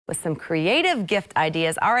with some creative gift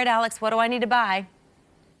ideas. All right, Alex, what do I need to buy?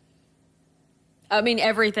 I mean,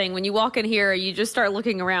 everything. When you walk in here, you just start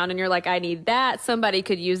looking around and you're like, I need that. Somebody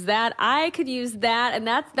could use that. I could use that. And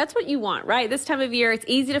that's what you want, right? This time of year, it's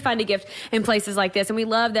easy to find a gift in places like this. And we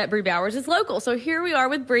love that Bree Bowers is local. So here we are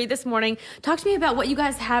with Bree this morning. Talk to me about what you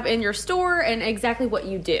guys have in your store and exactly what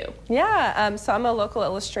you do. Yeah, so I'm a local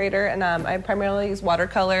illustrator, and I primarily use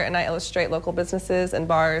watercolor, and I illustrate local businesses and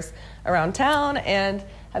bars around town. And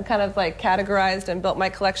I've kind of like categorized and built my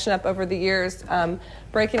collection up over the years,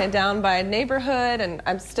 breaking it down by neighborhood, and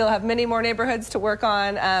I still have many more neighborhoods to work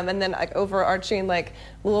on, and then like overarching like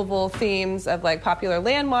Louisville themes of like popular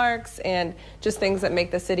landmarks and just things that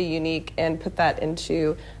make the city unique, and put that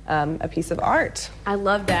into a piece of art. I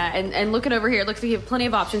love that. And looking over here, it looks like you have plenty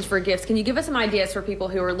of options for gifts. Can you give us some ideas for people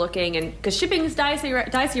who are looking? And because shipping is dicey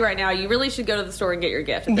right now, you really should go to the store and get your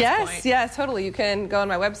gift at this point. Yes, totally. You can go on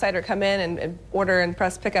my website or come in and order and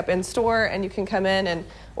press pick up in store, and you can come in and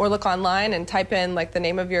or look online and type in like the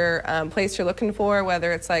name of your place you're looking for,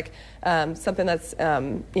 whether it's like something that's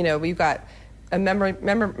you know, we've got a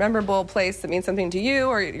memorable place that means something to you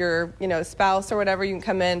or your spouse or whatever. You can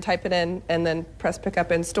come in, type it in, and then press pick up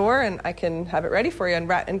in store, and I can have it ready for you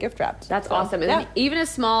and gift wrapped. That's awesome. And then even as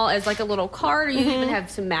small as like a little card, or you even have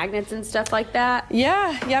some magnets and stuff like that.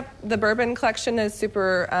 Yeah, yep. The bourbon collection is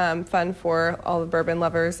super fun for all the bourbon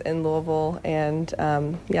lovers in Louisville, and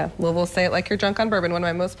yeah, Louisville Say It Like You're Drunk on Bourbon, one of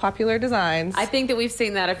my most popular designs. I think that we've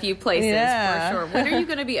seen that a few places for sure. When are you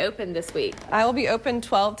going to be open this week? I will be open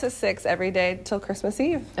 12 to 6 every day till Christmas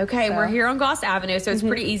Eve. Okay, so. We're here on Goss Avenue, so it's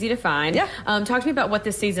pretty easy to find. Yeah. Talk to me about what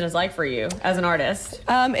this season is like for you as an artist.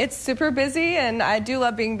 It's super busy, and I do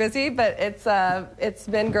love being busy, but it's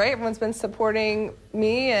been great. Everyone's been supporting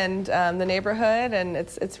me and the neighborhood, and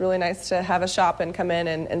it's really nice to have a shop and come in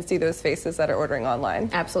and see those faces that are ordering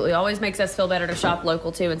online. Absolutely. Always makes us feel better to shop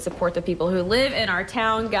local too and support the people who live in our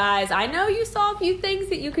town. Guys, I know you saw a few things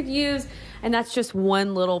that you could use, and that's just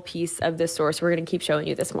one little piece of this store, so we're going to keep showing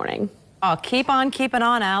you this morning. Oh, keep on keeping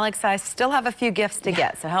on, Alex. I still have a few gifts to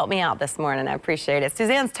get, so help me out this morning. I appreciate it.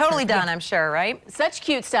 Suzanne's totally done, I'm sure, right? Such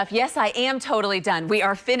cute stuff. Yes, I am totally done. We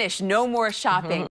are finished. No more shopping.